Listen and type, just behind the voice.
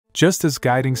Just as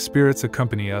guiding spirits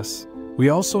accompany us, we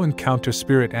also encounter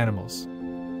spirit animals.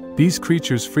 These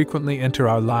creatures frequently enter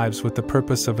our lives with the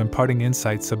purpose of imparting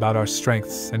insights about our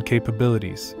strengths and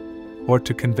capabilities, or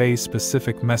to convey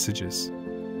specific messages.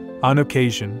 On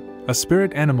occasion, a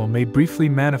spirit animal may briefly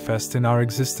manifest in our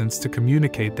existence to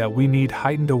communicate that we need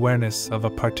heightened awareness of a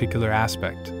particular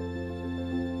aspect.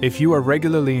 If you are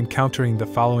regularly encountering the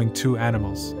following two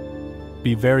animals,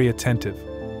 be very attentive.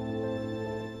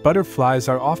 Butterflies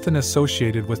are often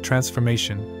associated with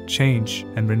transformation, change,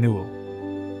 and renewal.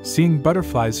 Seeing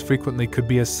butterflies frequently could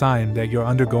be a sign that you're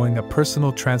undergoing a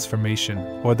personal transformation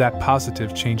or that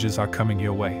positive changes are coming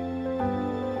your way.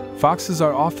 Foxes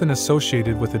are often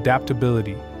associated with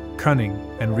adaptability, cunning,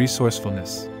 and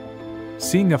resourcefulness.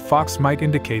 Seeing a fox might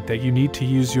indicate that you need to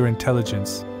use your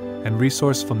intelligence and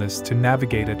resourcefulness to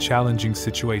navigate a challenging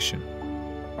situation.